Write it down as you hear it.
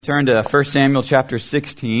Turn to 1 Samuel chapter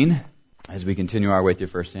 16 as we continue our way through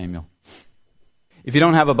 1 Samuel. If you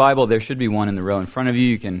don't have a Bible, there should be one in the row in front of you.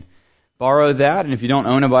 You can borrow that, and if you don't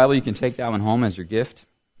own a Bible, you can take that one home as your gift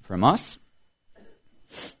from us.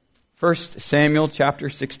 1 Samuel chapter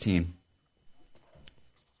 16.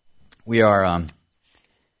 We have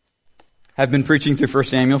been preaching through 1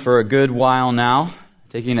 Samuel for a good while now,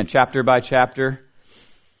 taking it chapter by chapter.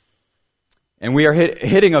 And we are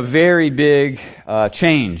hitting a very big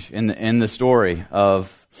change in the story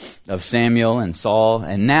of Samuel and Saul.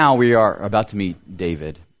 And now we are about to meet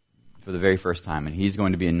David for the very first time. And he's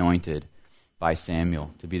going to be anointed by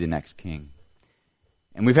Samuel to be the next king.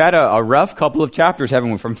 And we've had a rough couple of chapters,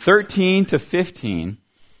 haven't we? From 13 to 15,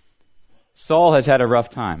 Saul has had a rough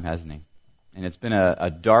time, hasn't he? And it's been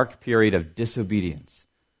a dark period of disobedience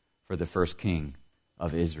for the first king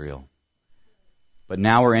of Israel. But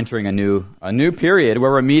now we're entering a new period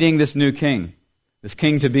where we're meeting this new king, this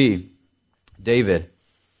king-to-be, David.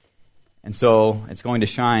 And so it's going to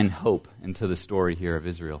shine hope into the story here of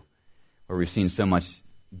Israel, where we've seen so much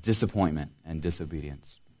disappointment and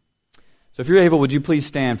disobedience. So if you're able, would you please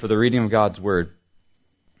stand for the reading of God's Word?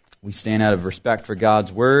 We stand out of respect for God's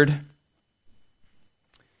Word,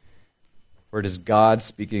 for it is God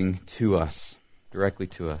speaking to us, directly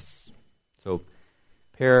to us. So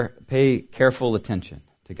pay careful attention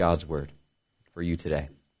to God's Word for you today.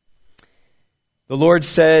 The Lord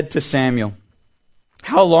said to Samuel,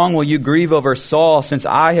 "How long will you grieve over Saul, since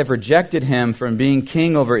I have rejected him from being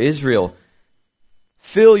king over Israel?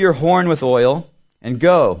 Fill your horn with oil and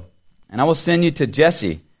go, and I will send you to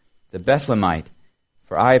Jesse the Bethlehemite,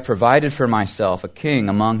 for I have provided for myself a king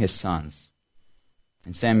among his sons."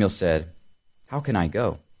 And Samuel said, "How can I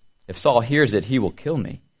go? If Saul hears it, he will kill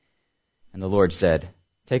me." And the Lord said,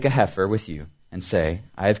 "Take a heifer with you and say,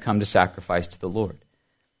 I have come to sacrifice to the Lord.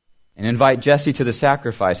 And invite Jesse to the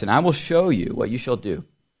sacrifice, and I will show you what you shall do.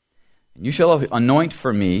 And you shall anoint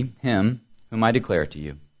for me him whom I declare to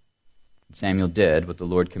you." And Samuel did what the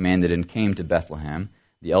Lord commanded and came to Bethlehem.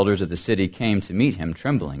 The elders of the city came to meet him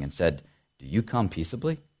trembling and said, "Do you come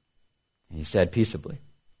peaceably?" And he said, "Peaceably.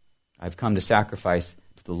 I have come to sacrifice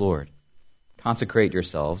to the Lord. Consecrate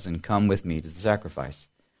yourselves and come with me to the sacrifice."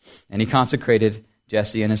 And he consecrated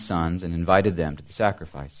Jesse and his sons and invited them to the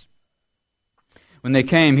sacrifice. When they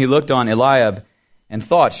came, he looked on Eliab and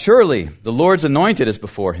thought, "Surely the Lord's anointed is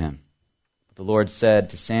before him." But the Lord said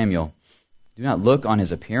to Samuel, "Do not look on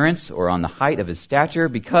his appearance or on the height of his stature,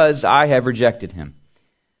 because I have rejected him.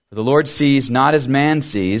 For the Lord sees not as man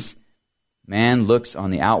sees. Man looks on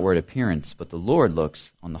the outward appearance, but the Lord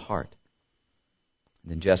looks on the heart."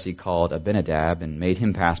 Then Jesse called Abinadab and made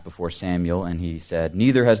him pass before Samuel, and he said,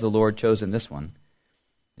 "Neither has the Lord chosen this one."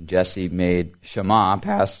 And Jesse made Shammah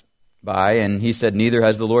pass by, and he said, "Neither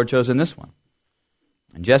has the Lord chosen this one."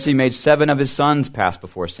 And Jesse made 7 of his sons pass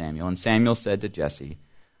before Samuel, and Samuel said to Jesse,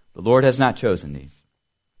 "The Lord has not chosen these."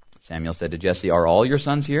 Samuel said to Jesse, "Are all your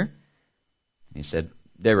sons here?" And he said,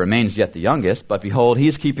 "There remains yet the youngest, but behold, he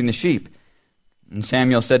is keeping the sheep." And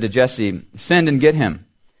Samuel said to Jesse, "Send and get him,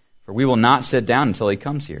 for we will not sit down until he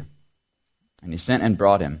comes here." And he sent and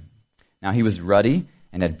brought him. Now he was ruddy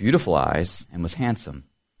and had beautiful eyes and was handsome.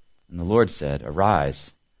 And the Lord said,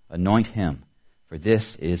 "Arise, anoint him, for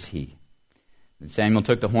this is he." Then Samuel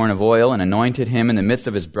took the horn of oil and anointed him in the midst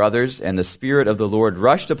of his brothers, and the Spirit of the Lord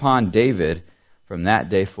rushed upon David from that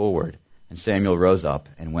day forward. And Samuel rose up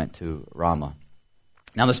and went to Ramah.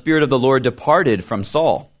 Now the Spirit of the Lord departed from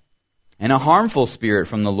Saul, and a harmful spirit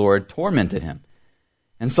from the Lord tormented him.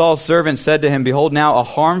 And Saul's servant said to him, "Behold, now a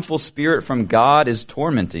harmful spirit from God is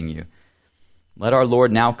tormenting you. Let our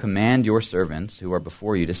Lord now command your servants who are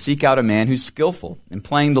before you to seek out a man who's skillful in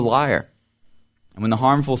playing the lyre. And when the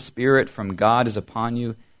harmful spirit from God is upon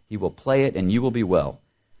you, he will play it, and you will be well."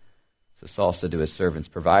 So Saul said to his servants,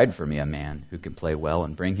 "Provide for me a man who can play well,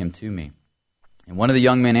 and bring him to me." And one of the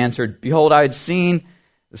young men answered, "Behold, I had seen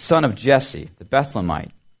the son of Jesse, the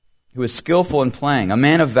Bethlehemite, who is skillful in playing, a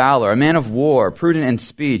man of valor, a man of war, prudent in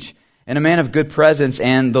speech, and a man of good presence,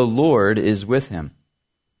 and the Lord is with him."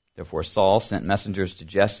 Therefore Saul sent messengers to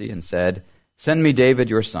Jesse and said, "Send me David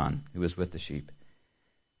your son, who is with the sheep."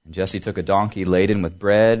 And Jesse took a donkey laden with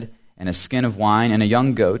bread and a skin of wine and a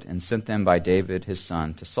young goat, and sent them by David his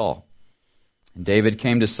son to Saul. And David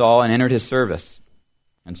came to Saul and entered his service.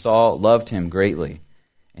 And Saul loved him greatly,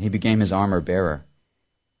 and he became his armor-bearer.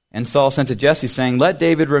 And Saul sent to Jesse, saying, "Let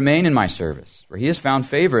David remain in my service, for he has found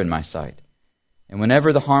favor in my sight." And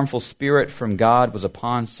whenever the harmful spirit from God was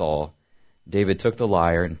upon Saul, David took the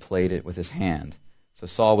lyre and played it with his hand. So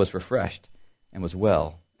Saul was refreshed and was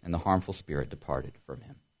well, and the harmful spirit departed from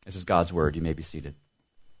him. This is God's word. You may be seated.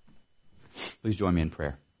 Please join me in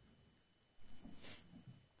prayer.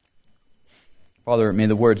 Father, may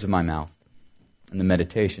the words of my mouth and the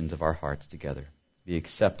meditations of our hearts together be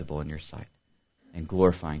acceptable in your sight and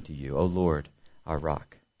glorifying to you, O Lord, our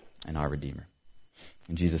rock and our Redeemer.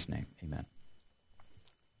 In Jesus' name, amen.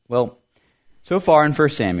 Well, so far in 1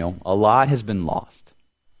 Samuel, a lot has been lost.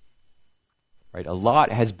 Right? A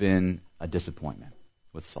lot has been a disappointment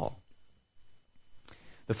with Saul.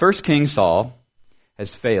 The first king, Saul,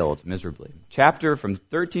 has failed miserably. Chapter from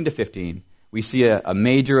 13 to 15, we see a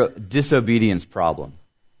major disobedience problem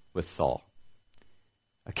with Saul.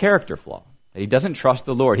 A character flaw. That he doesn't trust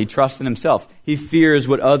the Lord. He trusts in himself. He fears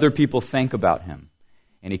what other people think about him.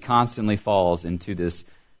 And he constantly falls into this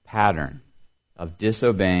pattern of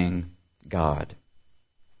disobeying God.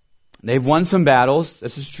 They've won some battles,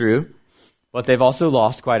 this is true, but they've also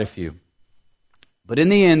lost quite a few. But in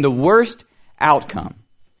the end, the worst outcome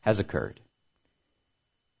has occurred.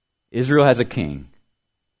 Israel has a king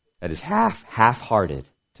that is half-hearted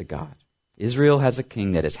to God. Israel has a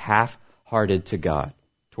king that is half-hearted to God,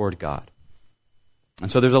 toward God.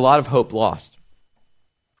 And so there's a lot of hope lost.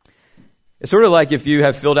 It's sort of like if you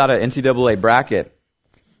have filled out an NCAA bracket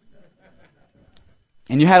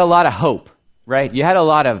and you had a lot of hope, right? You had a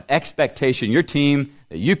lot of expectation. Your team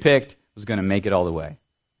that you picked was going to make it all the way.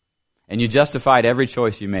 And you justified every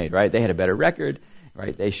choice you made, right? They had a better record,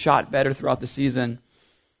 right? They shot better throughout the season.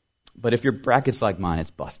 But if your bracket's like mine,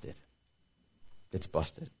 it's busted. It's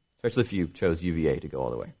busted. Especially if you chose UVA to go all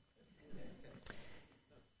the way.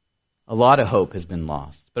 A lot of hope has been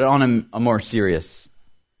lost. But on a more serious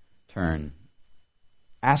turn,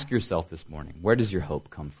 ask yourself this morning, where does your hope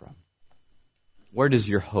come from? Where does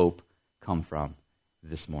your hope come from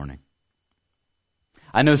this morning?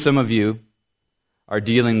 I know some of you are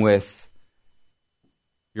dealing with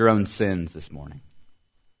your own sins this morning.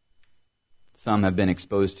 Some have been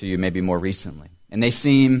exposed to you maybe more recently, and they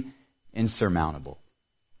seem insurmountable.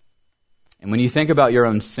 And when you think about your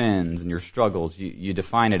own sins and your struggles, you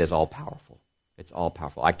define it as all-powerful. It's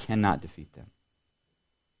all-powerful. I cannot defeat them.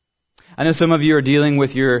 I know some of you are dealing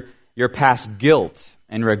with your past guilt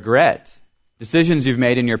and regret, decisions you've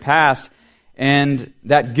made in your past, and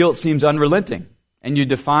that guilt seems unrelenting, and you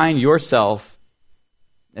define yourself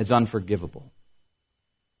as unforgivable.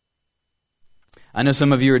 I know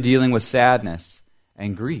some of you are dealing with sadness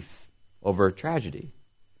and grief over tragedy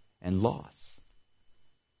and loss.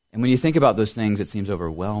 And when you think about those things, it seems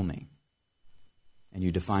overwhelming, and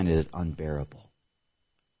you define it as unbearable.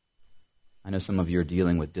 I know some of you are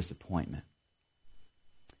dealing with disappointment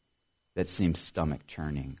that seems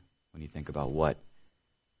stomach-churning when you think about what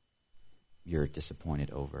you're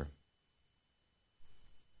disappointed over.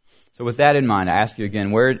 So with that in mind, I ask you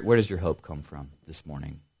again, where does your hope come from this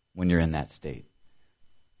morning when you're in that state?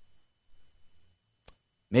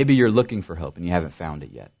 Maybe you're looking for hope and you haven't found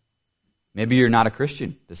it yet. Maybe you're not a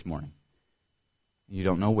Christian this morning. You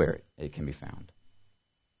don't know where it can be found.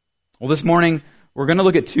 Well, this morning, we're going to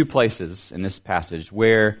look at two places in this passage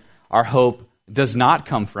where our hope does not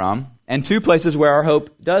come from, and two places where our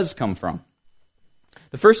hope does come from.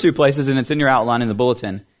 The first two places, and it's in your outline in the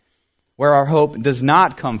bulletin, where our hope does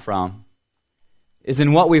not come from is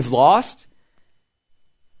in what we've lost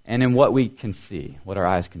and in what we can see, what our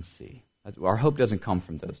eyes can see. Our hope doesn't come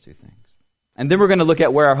from those two things. And then we're going to look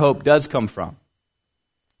at where our hope does come from.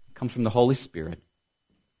 It comes from the Holy Spirit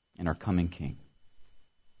and our coming King.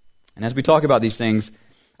 And as we talk about these things,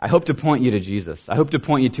 I hope to point you to Jesus. I hope to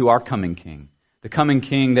point you to our coming King, the coming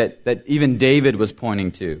King that even David was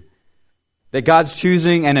pointing to. That God's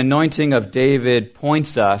choosing and anointing of David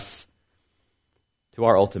points us to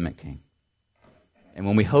our ultimate King. And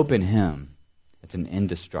when we hope in Him, it's an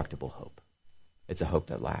indestructible hope. It's a hope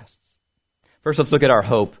that lasts. First, let's look at our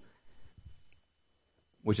hope,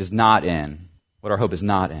 which is not in, what our hope is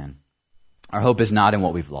not in. Our hope is not in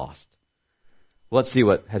what we've lost. Let's see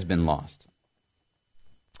what has been lost.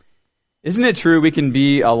 Isn't it true we can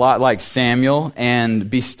be a lot like Samuel and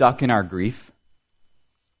be stuck in our grief?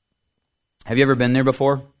 Have you ever been there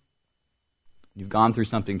before? You've gone through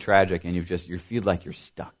something tragic and you feel like you're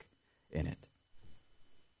stuck in it.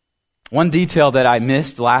 One detail that I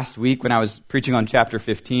missed last week when I was preaching on chapter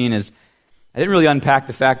 15 is I didn't really unpack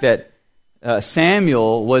the fact that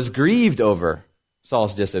Samuel was grieved over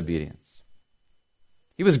Saul's disobedience.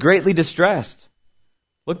 He was greatly distressed.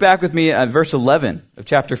 Look back with me at verse 11 of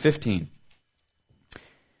chapter 15,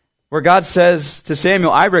 where God says to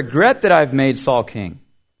Samuel, "I regret that I've made Saul king,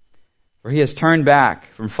 for he has turned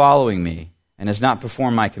back from following me and has not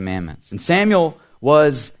performed my commandments." And Samuel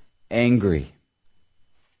was angry,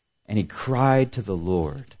 and he cried to the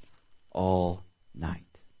Lord all night.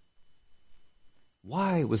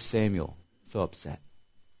 Why was Samuel so upset?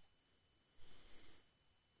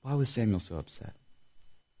 Why was Samuel so upset?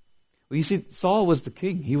 Well, you see, Saul was the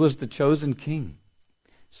king. He was the chosen king.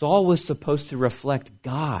 Saul was supposed to reflect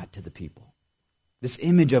God to the people. This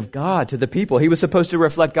image of God to the people. He was supposed to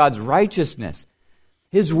reflect God's righteousness,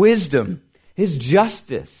 His wisdom, His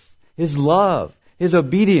justice, His love, His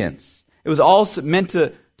obedience. It was all meant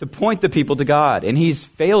to point the people to God, and he's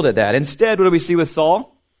failed at that. Instead, what do we see with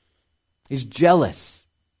Saul? He's jealous.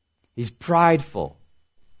 He's prideful.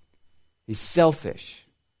 He's selfish.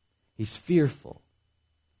 He's fearful.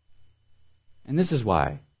 And this is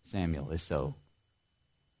why Samuel is so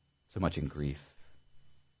much in grief.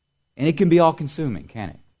 And it can be all-consuming,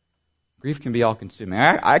 can't it? Grief can be all-consuming.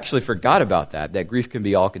 I actually forgot about that grief can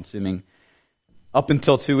be all-consuming up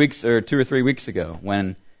until 2 or 3 weeks ago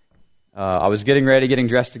when I was getting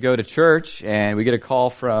dressed to go to church, and we get a call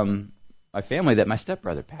from my family that my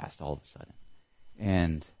stepbrother passed all of a sudden.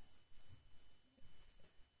 And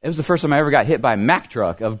it was the first time I ever got hit by a Mack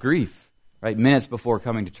truck of grief, right, minutes before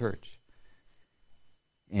coming to church.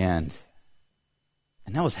 And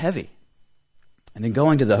that was heavy. And then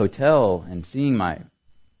going to the hotel and seeing my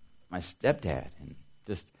stepdad, and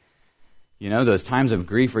just, those times of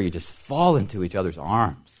grief where you just fall into each other's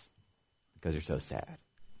arms because you're so sad.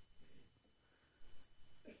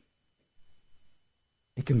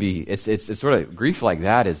 It can be, it's sort of, grief like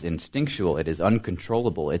that is instinctual, it is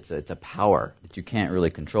uncontrollable, it's a power that you can't really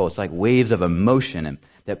control. It's like waves of emotion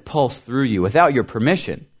that pulse through you without your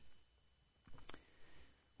permission,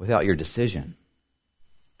 without your decision.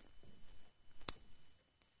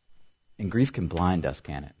 And grief can blind us,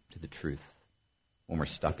 can it, to the truth when we're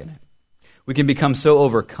stuck in it. We can become so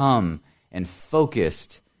overcome and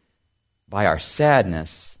focused by our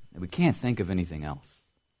sadness that we can't think of anything else.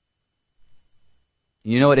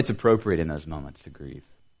 You know what? It's appropriate in those moments to grieve.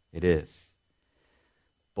 It is.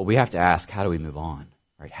 But we have to ask, how do we move on?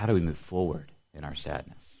 Right? How do we move forward in our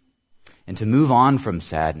sadness? And to move on from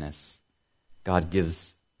sadness, God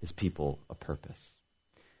gives His people a purpose.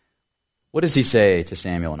 What does He say to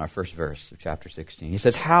Samuel in our first verse of chapter 16? He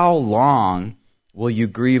says, "How long will you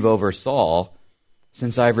grieve over Saul,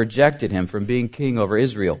 since I've rejected him from being king over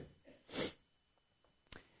Israel?"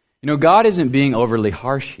 God isn't being overly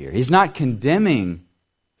harsh here. He's not condemning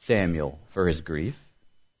Samuel for his grief.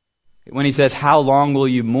 When He says, "How long will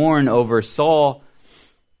you mourn over Saul?"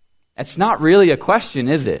 that's not really a question,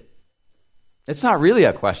 is it? It's not really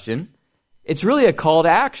a question. It's really a call to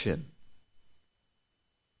action.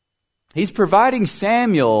 He's providing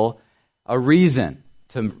Samuel a reason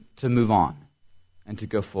to move on and to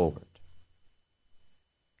go forward.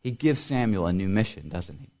 He gives Samuel a new mission,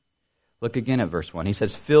 doesn't he? Look again at verse 1. He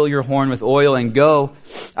says, "Fill your horn with oil and go.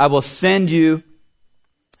 I will send you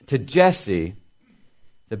to Jesse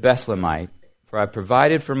the Bethlehemite, for I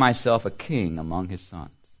provided for myself a king among his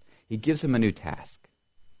sons." He gives him a new task,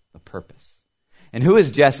 a purpose. And who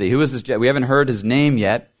is Jesse? Who is this Jesse? We haven't heard his name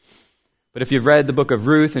yet. But if you've read the book of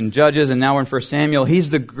Ruth and Judges, and now we're in 1 Samuel,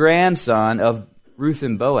 he's the grandson of Ruth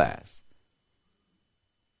and Boaz.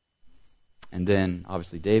 And then,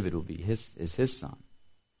 obviously, David will be his son,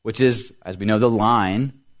 which is, as we know, the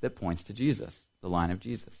line that points to Jesus, the line of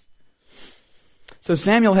Jesus. So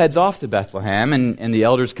Samuel heads off to Bethlehem, and the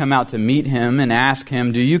elders come out to meet him and ask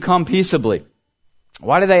him, "Do you come peaceably?"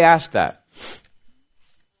 Why do they ask that?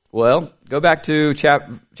 Well, go back to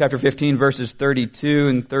chapter 15, verses 32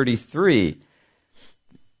 and 33.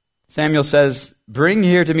 Samuel says, "Bring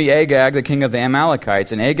here to me Agag, the king of the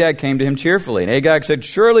Amalekites." And Agag came to him cheerfully. And Agag said,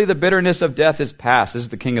 "Surely the bitterness of death is past." This is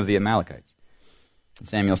the king of the Amalekites. And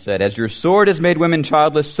Samuel said, "As your sword has made women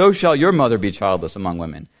childless, so shall your mother be childless among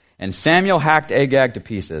women." And Samuel hacked Agag to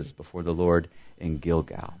pieces before the Lord in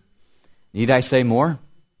Gilgal. Need I say more?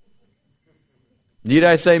 Need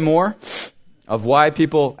I say more of why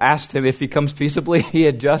people asked him if he comes peaceably? He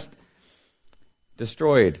had just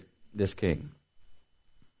destroyed this king.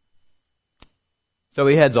 So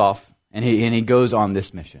he heads off, and he goes on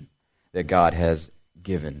this mission that God has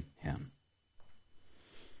given him.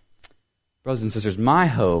 Brothers and sisters, my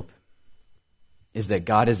hope is that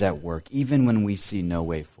God is at work even when we see no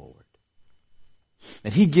way forward.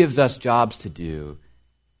 That He gives us jobs to do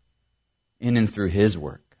in and through His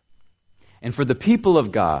work. And for the people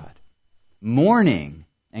of God, mourning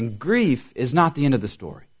and grief is not the end of the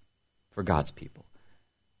story for God's people.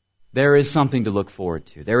 There is something to look forward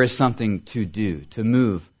to. There is something to do, to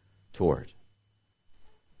move toward.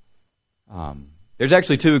 There's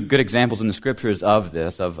actually two good examples in the Scriptures of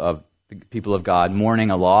this, of the people of God mourning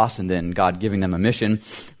a loss and then God giving them a mission.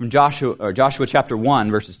 From Joshua chapter 1,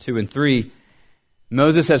 verses 2 and 3,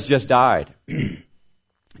 Moses has just died.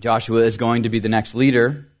 Joshua is going to be the next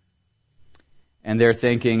leader. and they're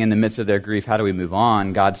thinking in the midst of their grief, how do we move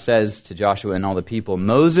on? God says to Joshua and all the people,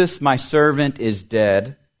 Moses, my servant, is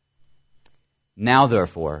dead. Now,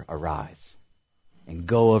 therefore, arise and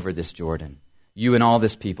go over this Jordan, you and all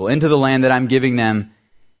this people, into the land that I'm giving them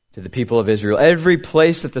to the people of Israel. Every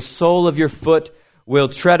place that the sole of your foot will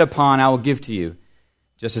tread upon, I will give to you,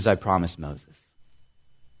 just as I promised Moses.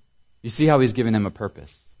 You see how he's giving them a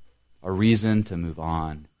purpose, a reason to move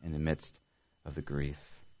on in the midst of the grief.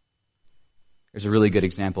 There's a really good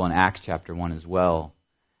example in Acts chapter 1 as well.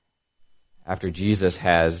 After Jesus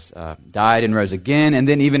has died and rose again, and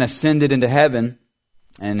then even ascended into heaven,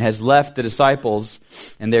 and has left the disciples,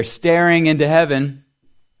 and they're staring into heaven,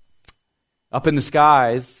 up in the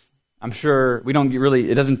skies. I'm sure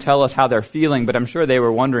it doesn't tell us how they're feeling, but I'm sure they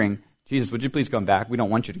were wondering, Jesus, would you please come back? We don't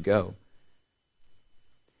want you to go.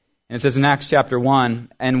 And it says in Acts chapter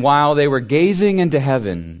 1, and while they were gazing into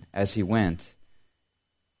heaven as he went,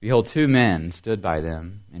 behold, 2 men stood by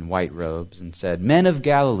them in white robes and said, Men of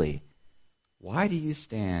Galilee, why do you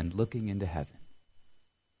stand looking into heaven?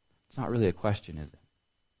 It's not really a question, is it?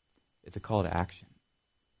 It's a call to action.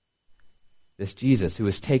 This Jesus who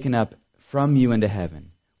was taken up from you into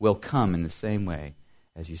heaven will come in the same way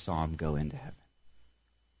as you saw him go into heaven.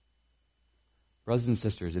 Brothers and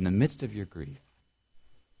sisters, in the midst of your grief,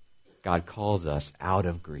 God calls us out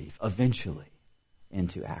of grief, eventually,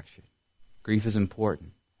 into action. Grief is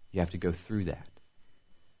important. You have to go through that.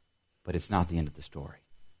 But it's not the end of the story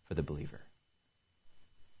for the believer.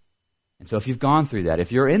 And so if you've gone through that,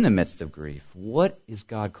 if you're in the midst of grief, what is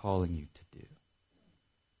God calling you to do?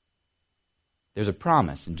 There's a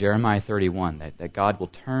promise in Jeremiah 31 that God will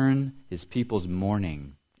turn his people's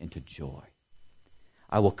mourning into joy.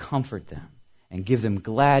 I will comfort them and give them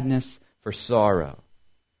gladness for sorrow.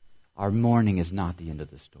 Our mourning is not the end of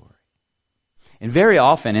the story. And very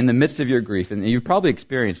often, in the midst of your grief, and you've probably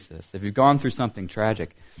experienced this, if you've gone through something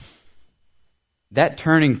tragic, that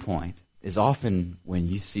turning point is often when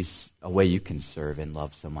you see a way you can serve and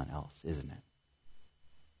love someone else, isn't it?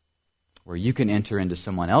 Where you can enter into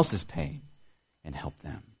someone else's pain and help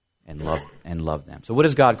them and love them. So what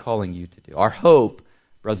is God calling you to do? Our hope,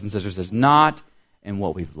 brothers and sisters, is not in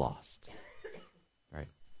what we've lost. Right?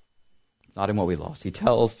 It's not in what we lost. He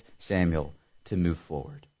tells Samuel to move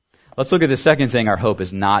forward. Let's look at the second thing our hope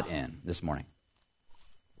is not in this morning.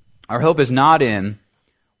 Our hope is not in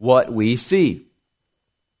what we see.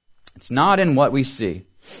 It's not in what we see.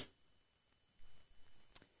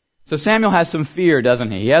 So Samuel has some fear,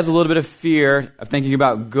 doesn't he? He has a little bit of fear of thinking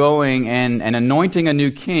about going and anointing a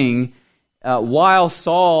new king while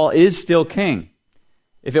Saul is still king.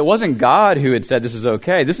 If it wasn't God who had said this is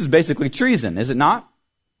okay, this is basically treason, is it not?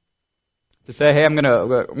 To say, hey, I'm going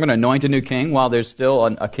to anoint a new king while there's still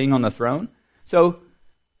a king on the throne. So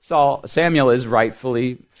Samuel is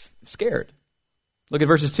rightfully scared. Look at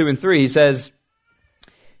verses 2 and 3. He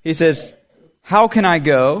says, how can I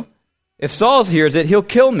go? If Saul hears it, he'll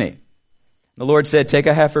kill me. The Lord said, take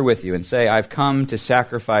a heifer with you and say, I've come to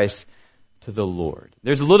sacrifice to the Lord.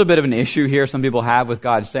 There's a little bit of an issue here some people have with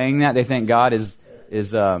God saying that. They think God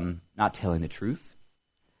is not telling the truth.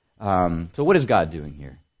 So what is God doing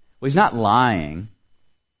here? Well, he's not lying.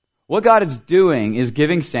 What God is doing is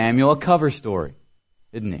giving Samuel a cover story,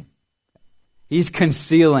 isn't he? He's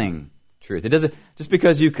concealing truth. Just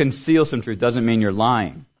because you conceal some truth doesn't mean you're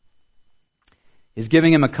lying. He's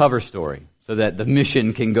giving him a cover story so that the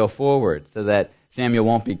mission can go forward, so that Samuel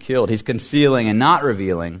won't be killed. He's concealing and not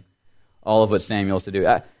revealing all of what Samuel's to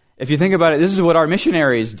do. If you think about it, this is what our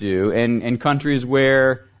missionaries do in countries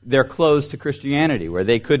where they're closed to Christianity, where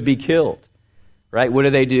they could be killed. Right? What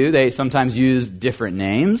do? They sometimes use different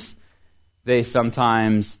names. They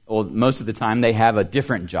sometimes, or most of the time, they have a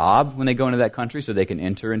different job when they go into that country so they can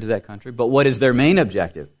enter into that country. But what is their main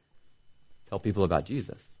objective? Tell people about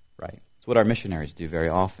Jesus, right? It's what our missionaries do very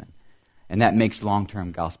often. And that makes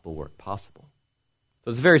long-term gospel work possible.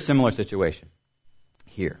 So it's a very similar situation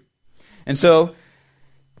here. And so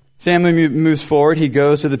Samuel moves forward. He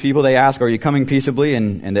goes to the people. They ask, are you coming peaceably?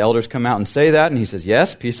 And the elders come out and say that. And he says,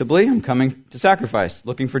 yes, peaceably. I'm coming to sacrifice,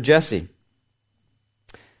 looking for Jesse.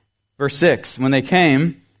 Verse 6, when they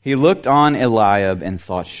came, he looked on Eliab and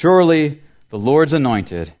thought, surely the Lord's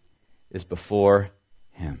anointed is before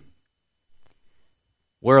him.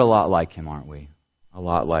 We're a lot like him, aren't we? A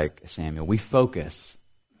lot like Samuel. We focus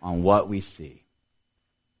on what we see.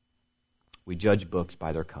 We judge books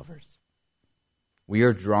by their covers. We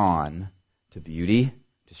are drawn to beauty,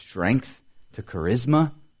 to strength, to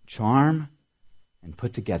charisma, charm, and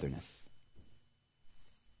put togetherness.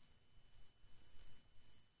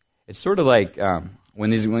 It's sort of like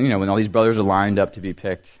when all these brothers are lined up to be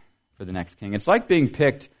picked for the next king. It's like being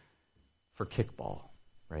picked for kickball,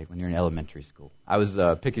 right, when you're in elementary school. I was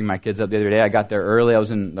picking my kids up the other day. I got there early. I was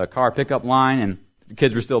in the car pickup line, and the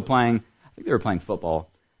kids were still playing. I think they were playing football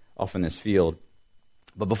off in this field.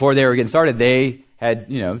 But before they were getting started, they had,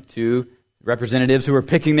 two representatives who were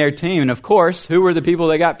picking their team. And of course, who were the people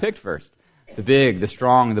that got picked first? The big, the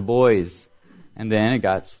strong, the boys. And then it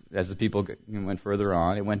got, as the people went further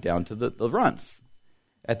on, it went down to the runts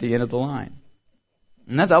at the end of the line.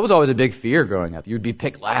 And that was always a big fear growing up. You'd be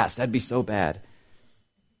picked last. That'd be so bad.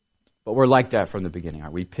 But we're like that from the beginning.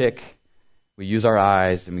 We pick, we use our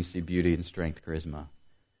eyes, and we see beauty and strength, charisma.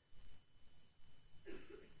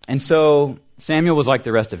 And so Samuel was like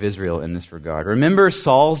the rest of Israel in this regard. Remember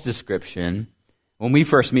Saul's description when we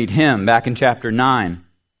first meet him back in chapter 9.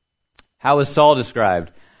 How is Saul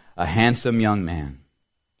described? A handsome young man.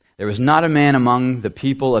 There was not a man among the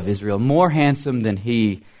people of Israel more handsome than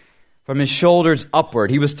he. From his shoulders upward,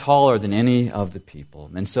 he was taller than any of the people.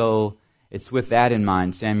 And so it's with that in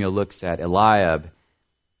mind, Samuel looks at Eliab.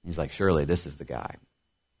 He's like, surely this is the guy.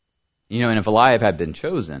 And if Eliab had been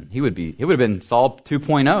chosen, it would have been Saul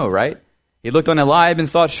 2.0, right? He looked on Eliab and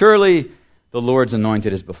thought, surely the Lord's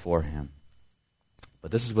anointed is before him. But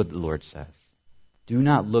this is what the Lord says. Do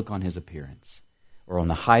not look on his appearance or on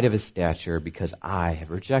the height of his stature, because I have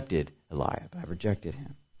rejected Eliab. I have rejected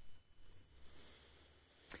him.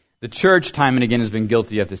 The church, time and again, has been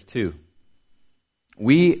guilty of this too.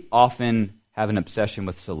 We often have an obsession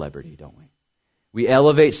with celebrity, don't we? We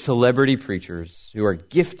elevate celebrity preachers who are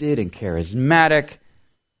gifted and charismatic,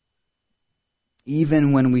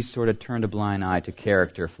 even when we sort of turn a blind eye to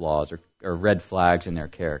character flaws or red flags in their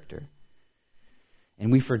character.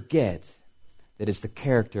 And we forget that it's the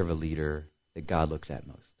character of a leader that God looks at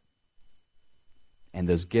most. And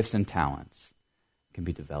those gifts and talents can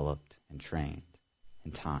be developed and trained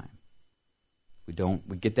in time.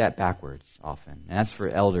 We get that backwards often. And that's for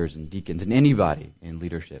elders and deacons and anybody in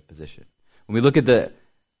leadership position. When we look at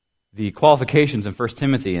the qualifications in 1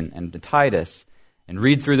 Timothy and Titus and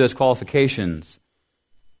read through those qualifications,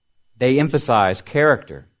 they emphasize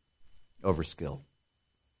character over skill.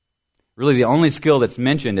 Really, the only skill that's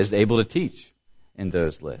mentioned is able to teach in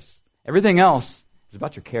those lists. Everything else is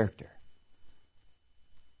about your character.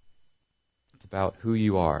 It's about who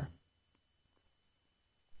you are.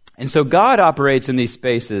 And so God operates in these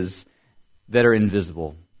spaces that are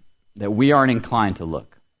invisible, that we aren't inclined to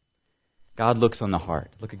look. God looks on the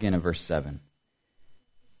heart. Look again at verse 7.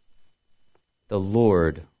 The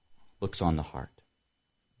Lord looks on the heart.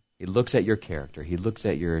 He looks at your character. He looks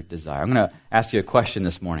at your desire. I'm going to ask you a question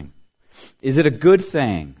this morning. Is it a good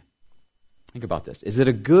thing? Think about this. Is it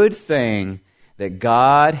a good thing that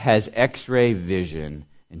God has X-ray vision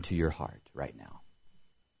into your heart right now?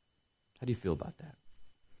 How do you feel about that?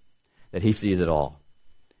 That he sees it all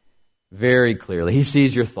very clearly. He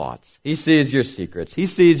sees your thoughts. He sees your secrets. He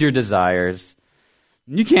sees your desires.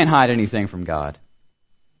 You can't hide anything from God.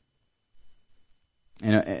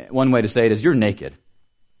 One way to say it is you're naked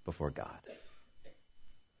before God.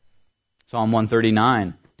 Psalm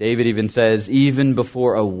 139, David even says, even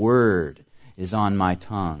before a word is on my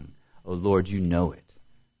tongue, O Lord, you know it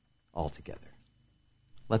altogether.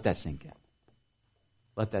 Let that sink in.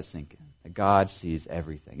 Let that sink in. That God sees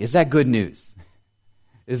everything. Is that good news?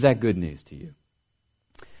 Is that good news to you?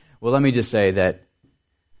 Well, let me just say that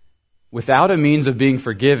without a means of being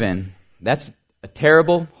forgiven, that's a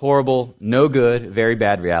terrible, horrible, no good, very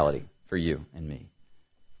bad reality for you and me.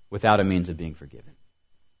 Without a means of being forgiven.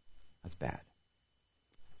 That's bad.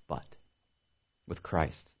 But with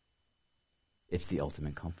Christ, it's the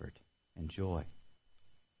ultimate comfort and joy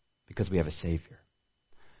because we have a Savior.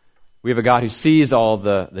 We have a God who sees all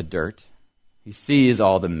the dirt. He sees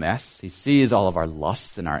all the mess. He sees all of our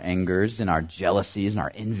lusts and our angers and our jealousies and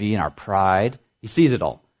our envy and our pride. He sees it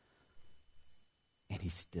all. And he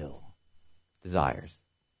still desires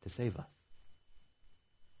to save us.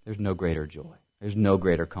 There's no greater joy. There's no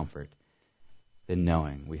greater comfort than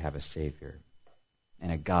knowing we have a Savior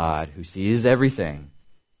and a God who sees everything,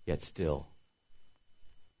 yet still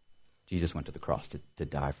Jesus went to the cross to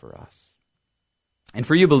die for us. And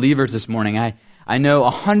for you believers this morning, I know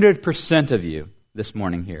 100% of you this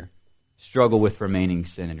morning here struggle with remaining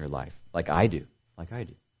sin in your life, like I do.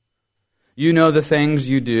 You know the things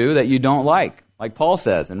you do that you don't like Paul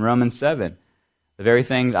says in Romans 7. The very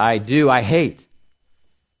things I do, I hate.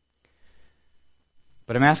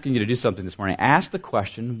 But I'm asking you to do something this morning. Ask the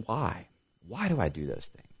question, why? Why do I do those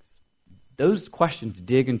things? Those questions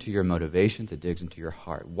dig into your motivations. It digs into your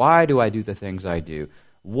heart. Why do I do the things I do?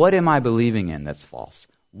 What am I believing in that's false?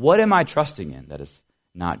 What am I trusting in that is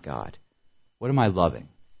not God? What am I loving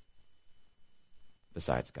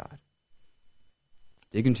besides God?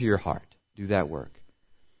 Dig into your heart. Do that work.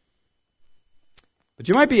 But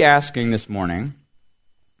you might be asking this morning,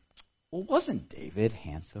 well, wasn't David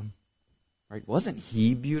handsome? Right? Wasn't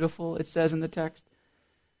he beautiful, it says in the text?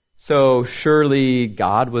 So surely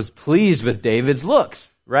God was pleased with David's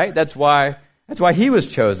looks, right? That's why he was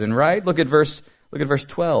chosen, right? Look at verse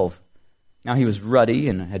 12. Now he was ruddy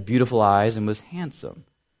and had beautiful eyes and was handsome.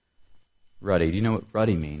 Ruddy. Do you know what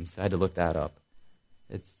ruddy means? I had to look that up.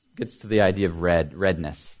 It gets to the idea of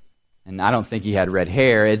redness. And I don't think he had red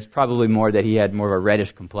hair. It's probably more that he had more of a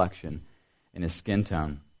reddish complexion in his skin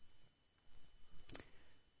tone.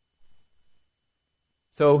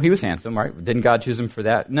 So he was handsome, right? Didn't God choose him for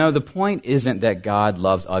that? No, the point isn't that God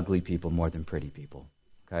loves ugly people more than pretty people,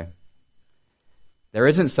 okay? There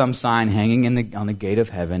isn't some sign hanging on the gate of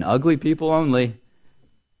heaven, ugly people only.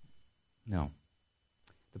 No.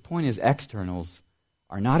 The point is externals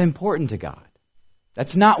are not important to God.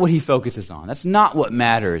 That's not what he focuses on. That's not what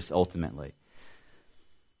matters ultimately.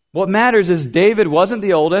 What matters is David wasn't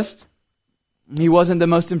the oldest. He wasn't the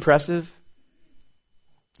most impressive.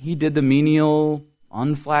 He did the menial,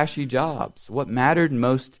 unflashy jobs. What mattered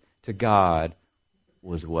most to God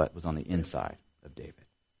was what was on the inside of David,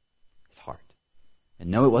 his heart. And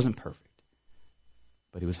no, it wasn't perfect,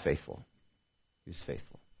 but he was faithful. He was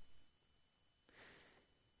faithful.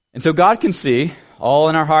 And so God can see all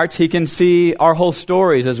in our hearts. He can see our whole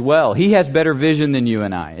stories as well. He has better vision than you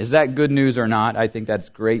and I. Is that good news or not? I think that's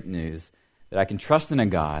great news, that I can trust in a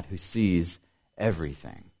God who sees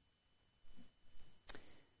everything.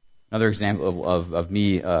 Another example of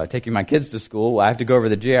me taking my kids to school, I have to go over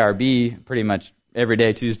the JRB pretty much every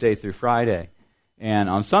day, Tuesday through Friday. And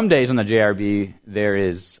on some days on the JRB, there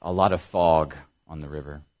is a lot of fog on the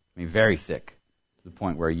river. I mean, very thick, to the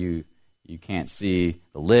point where you can't see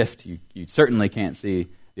the lift. You certainly can't see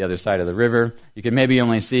the other side of the river. You can maybe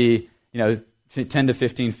only see, 10 to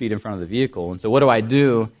 15 feet in front of the vehicle. And so what do I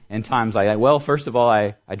do in times like that? Well, first of all,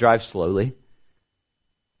 I drive slowly.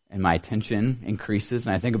 And my attention increases,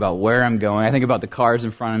 and I think about where I'm going. I think about the cars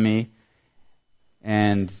in front of me,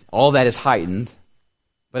 and all that is heightened.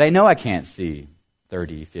 But I know I can't see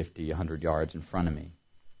 30, 50, 100 yards in front of me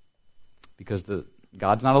because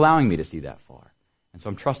God's not allowing me to see that far. And so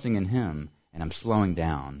I'm trusting in Him, and I'm slowing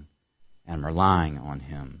down, and I'm relying on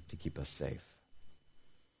Him to keep us safe.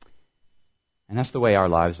 And that's the way our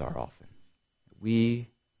lives are often. We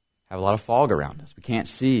have a lot of fog around us. We can't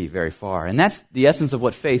see very far. And that's the essence of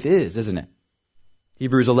what faith is, isn't it?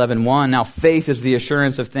 Hebrews 11:1, now faith is the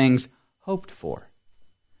assurance of things hoped for,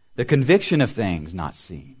 the conviction of things not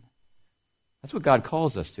seen. That's what God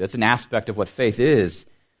calls us to. That's an aspect of what faith is.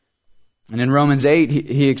 And in Romans 8,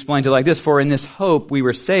 he explains it like this, for in this hope we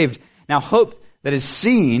were saved. Now hope that is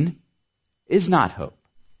seen is not hope.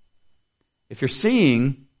 If you're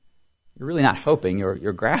seeing, you're really not hoping,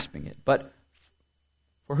 you're grasping it. But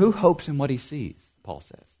for who hopes in what he sees, Paul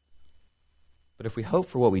says. But if we hope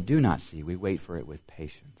for what we do not see, we wait for it with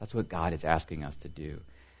patience. That's what God is asking us to do.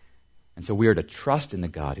 And so we are to trust in the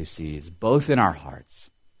God who sees both in our hearts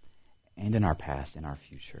and in our past, in our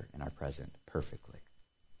future, in our present, perfectly.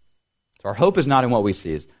 So our hope is not in what we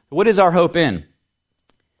see. What is our hope in?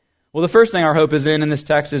 Well, the first thing our hope is in this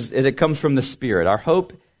text is it comes from the Spirit. Our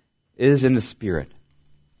hope is in the Spirit.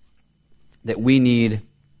 That we need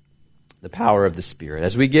the power of the Spirit.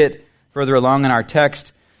 As we get further along in our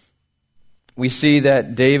text, we see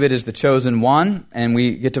that David is the chosen one, and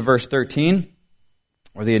we get to verse 13,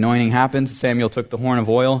 where the anointing happens. Samuel took the horn of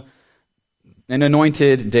oil and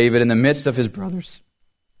anointed David in the midst of his brothers.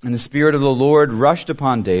 And the Spirit of the Lord rushed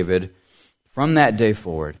upon David from that day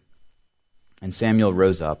forward. And Samuel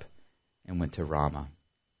rose up and went to Ramah.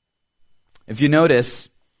 If you notice,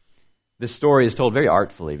 this story is told very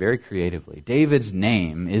artfully, very creatively. David's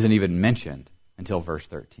name isn't even mentioned until verse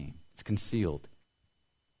 13. It's concealed.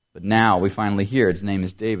 But now we finally hear his name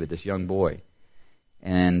is David, this young boy.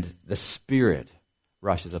 And the Spirit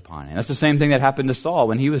rushes upon him. That's the same thing that happened to Saul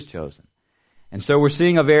when he was chosen. And so we're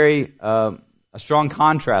seeing a strong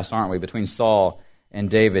contrast, aren't we, between Saul and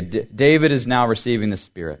David. David is now receiving the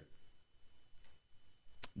Spirit.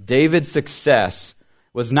 David's success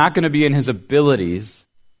was not going to be in his abilities,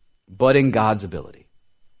 but in God's ability,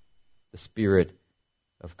 the Spirit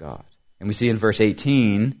of God. And we see in verse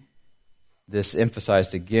 18, this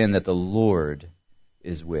emphasized again that the Lord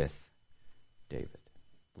is with David.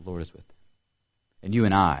 The Lord is with him. And you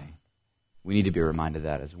and I, we need to be reminded of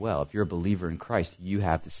that as well. If you're a believer in Christ, you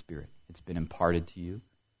have the Spirit. It's been imparted to you.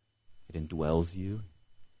 It indwells you.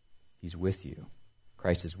 He's with you.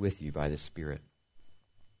 Christ is with you by the Spirit.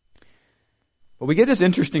 But we get this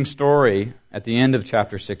interesting story at the end of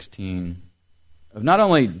chapter 16 of not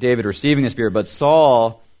only David receiving the Spirit, but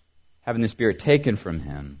Saul having the Spirit taken from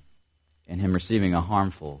him and him receiving a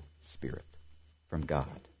harmful Spirit from God.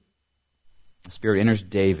 The Spirit enters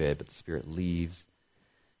David, but the Spirit leaves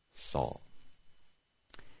Saul.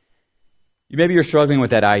 Maybe you're struggling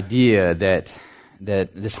with that idea that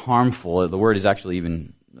this harmful, the word is actually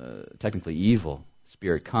even technically evil,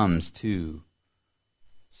 Spirit comes to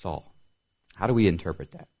Saul. How do we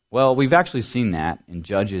interpret that? Well, we've actually seen that in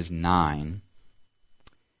Judges 9.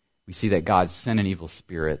 We see that God sent an evil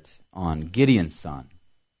spirit on Gideon's son.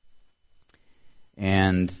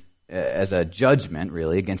 And as a judgment,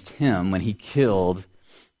 really, against him when he killed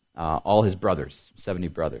all his brothers, 70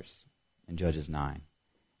 brothers, in Judges 9.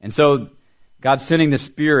 And so God sending the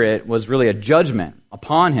Spirit was really a judgment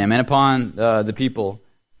upon him and upon the people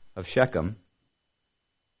of Shechem.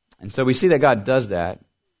 And so we see that God does that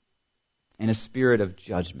in a spirit of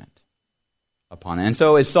judgment upon it. And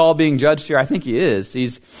so is Saul being judged here? I think he is.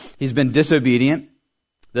 He's been disobedient.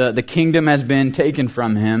 The kingdom has been taken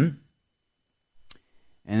from him.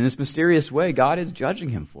 And in this mysterious way, God is judging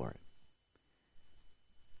him for it.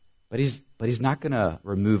 But he's not going to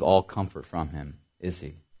remove all comfort from him, is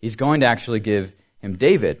he? He's going to actually give him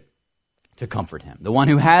David to comfort him, the one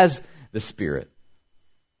who has the Spirit.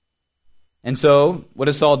 And so, what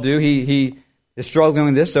does Saul do? He is struggling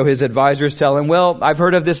with this, so his advisors tell him, well, I've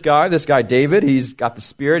heard of this guy David, he's got the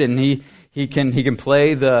Spirit, and he can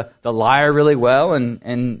play the lyre really well,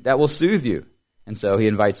 and that will soothe you. And so he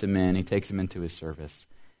invites him in, he takes him into his service,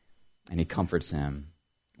 and he comforts him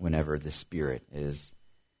whenever the Spirit is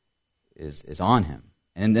on him.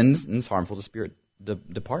 And then this harmful, the Spirit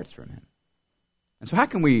departs from him. And so how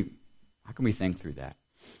can we think through that?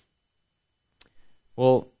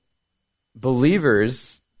 Well,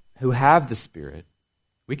 believers who have the Spirit,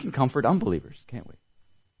 we can comfort unbelievers, can't we?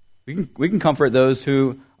 We can comfort those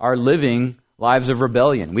who are living lives of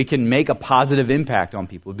rebellion. We can make a positive impact on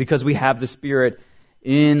people because we have the Spirit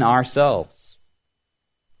in ourselves.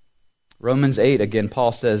 Romans 8, again,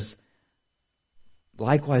 Paul says,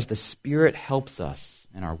 likewise, the Spirit helps us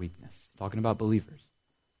in our weakness. Talking about believers.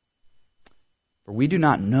 For we do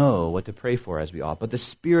not know what to pray for as we ought, but the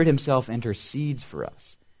Spirit himself intercedes for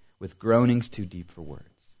us with groanings too deep for words.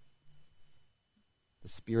 The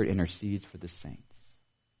Spirit intercedes for the saints.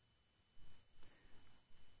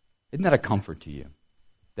 Isn't that a comfort to you?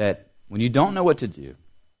 That when you don't know what to do,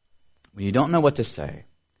 when you don't know what to say,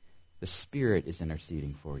 the Spirit is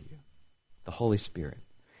interceding for you. The Holy Spirit.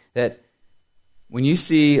 That when you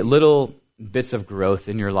see little bits of growth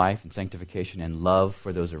in your life and sanctification and love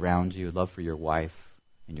for those around you, love for your wife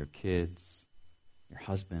and your kids, your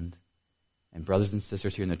husband, and brothers and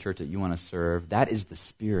sisters here in the church that you want to serve, that is the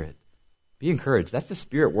Spirit. Be encouraged. That's the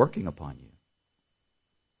Spirit working upon you.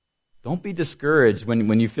 Don't be discouraged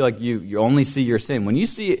when you feel like you only see your sin. When you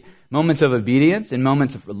see moments of obedience and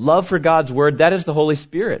moments of love for God's Word, that is the Holy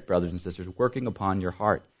Spirit, brothers and sisters, working upon your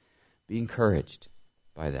heart. Be encouraged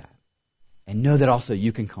by that. And know that also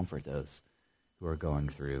you can comfort those who are going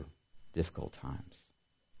through difficult times,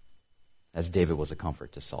 as David was a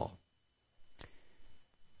comfort to Saul.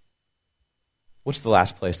 What's the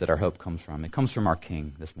last place that our hope comes from? It comes from our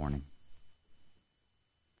King this morning.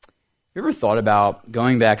 You ever thought about,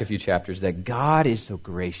 going back a few chapters, that God is so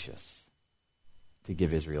gracious to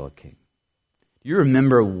give Israel a king? Do you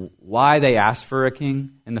remember why they asked for a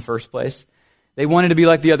king in the first place? They wanted to be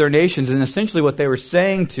like the other nations, and essentially what they were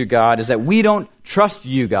saying to God is that we don't trust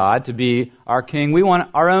you, God, to be our king. We want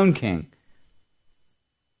our own king.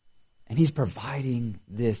 And he's providing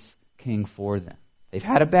this king for them. They've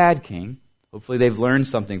had a bad king. Hopefully they've learned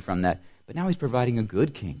something from that. But now he's providing a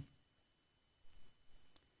good king.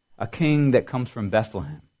 A king that comes from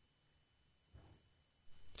Bethlehem.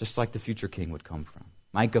 Just like the future king would come from.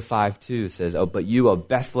 Micah 5:2 says, "Oh, but you, O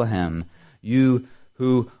Bethlehem, you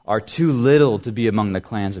who are too little to be among the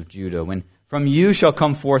clans of Judah, when from you shall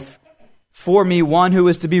come forth for me one who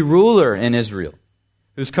is to be ruler in Israel,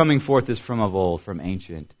 whose coming forth is from of old, from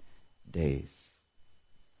ancient days."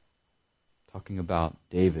 Talking about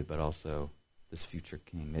David, but also this future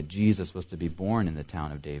king, that Jesus was to be born in the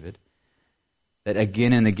town of David, that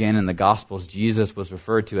again and again in the Gospels, Jesus was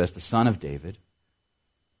referred to as the son of David,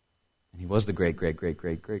 and he was the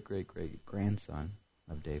great-great-great-great-great-great-grandson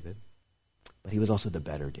of David. But he was also the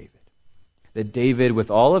better David. That David,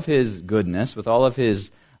 with all of his goodness, with all of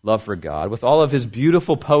his love for God, with all of his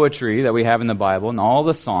beautiful poetry that we have in the Bible, and all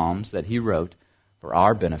the Psalms that he wrote for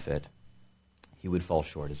our benefit, he would fall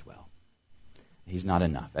short as well. He's not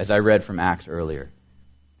enough. As I read from Acts earlier,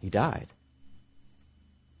 he died.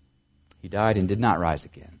 He died and did not rise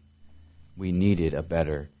again. We needed a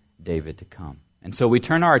better David to come. And so we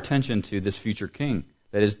turn our attention to this future king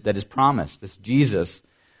that is promised, this Jesus,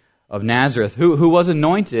 of Nazareth, who was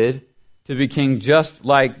anointed to be king just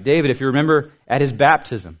like David. If you remember at his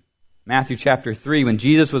baptism, Matthew chapter 3, when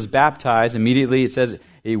Jesus was baptized, immediately it says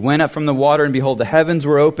he went up from the water, and behold, the heavens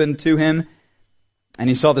were opened to him, and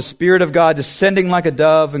he saw the Spirit of God descending like a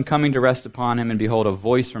dove and coming to rest upon him, and behold, a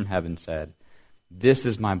voice from heaven said, "This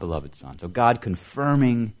is my beloved Son." So God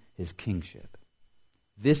confirming his kingship.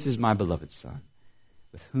 "This is my beloved Son,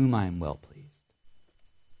 with whom I am well pleased."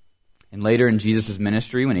 And later in Jesus'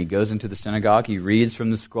 ministry, when he goes into the synagogue, he reads from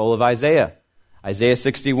the scroll of Isaiah, Isaiah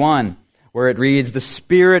 61, where it reads, "The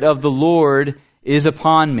Spirit of the Lord is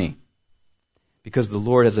upon me, because the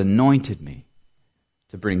Lord has anointed me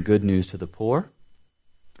to bring good news to the poor,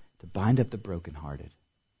 to bind up the brokenhearted,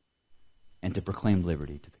 and to proclaim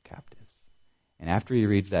liberty to the captives." And after he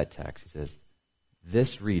reads that text, he says,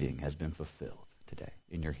 "This reading has been fulfilled today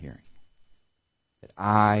in your hearing, that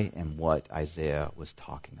I am what Isaiah was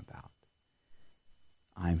talking about.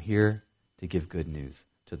 I'm here to give good news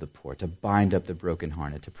to the poor, to bind up the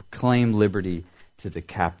brokenhearted, to proclaim liberty to the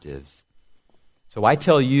captives." So I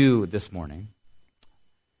tell you this morning,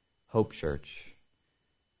 Hope Church,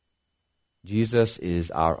 Jesus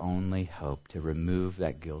is our only hope to remove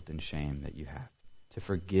that guilt and shame that you have, to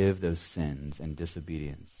forgive those sins and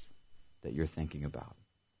disobedience that you're thinking about,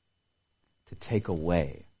 to take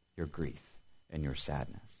away your grief and your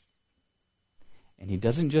sadness. And he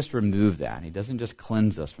doesn't just remove that. He doesn't just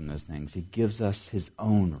cleanse us from those things. He gives us his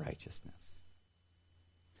own righteousness.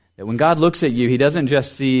 That when God looks at you, he doesn't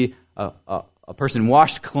just see a person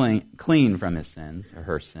washed clean from his sins or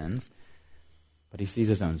her sins, but he sees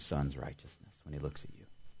his own Son's righteousness when he looks at you.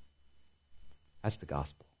 That's the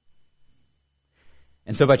gospel.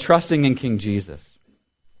 And so by trusting in King Jesus,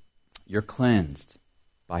 you're cleansed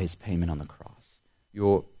by his payment on the cross.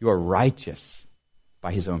 You are righteous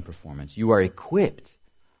by his own performance. You are equipped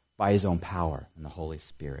by his own power and the Holy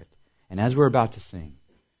Spirit. And as we're about to sing,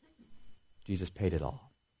 Jesus paid it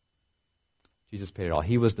all. Jesus paid it all.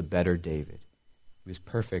 He was the better David. He was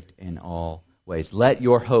perfect in all ways. Let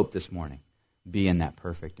your hope this morning be in that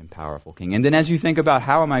perfect and powerful King. And then as you think about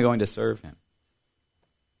how am I going to serve him?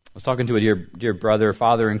 I was talking to a dear brother,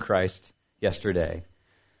 father in Christ yesterday.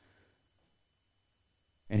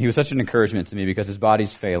 And he was such an encouragement to me because his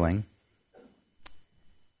body's failing.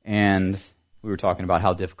 And we were talking about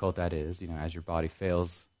how difficult that is, as your body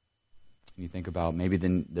fails. And you think about maybe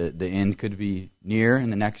the end could be near in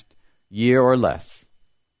the next year or less.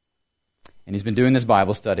 And he's been doing this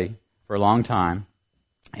Bible study for a long time.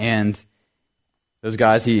 And those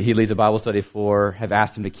guys he leads a Bible study for have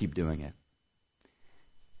asked him to keep doing it.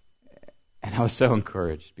 And I was so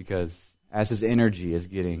encouraged because as his energy is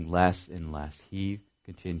getting less and less, he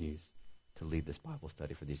continues to lead this Bible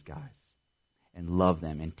study for these guys and love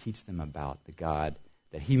them and teach them about the God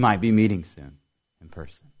that he might be meeting soon in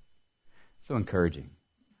person. So encouraging.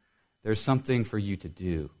 There's something for you to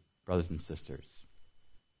do, brothers and sisters,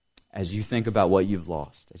 as you think about what you've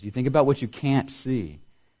lost, as you think about what you can't see.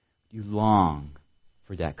 You long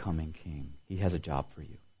for that coming King. He has a job for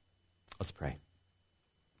you. Let's pray.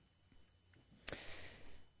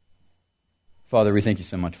 Father, we thank you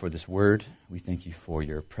so much for this word. We thank you for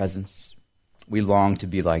your presence. We long to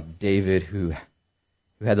be like David who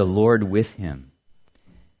had the Lord with him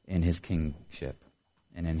in his kingship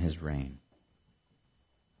and in his reign.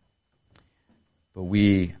 But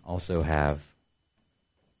we also have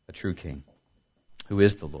a true King who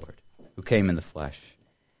is the Lord, who came in the flesh,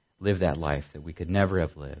 lived that life that we could never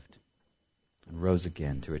have lived, and rose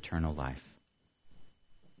again to eternal life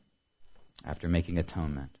after making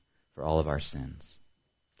atonement for all of our sins.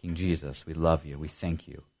 King Jesus, we love you. We thank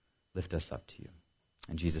you. Lift us up to you.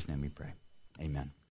 In Jesus' name we pray. Amen.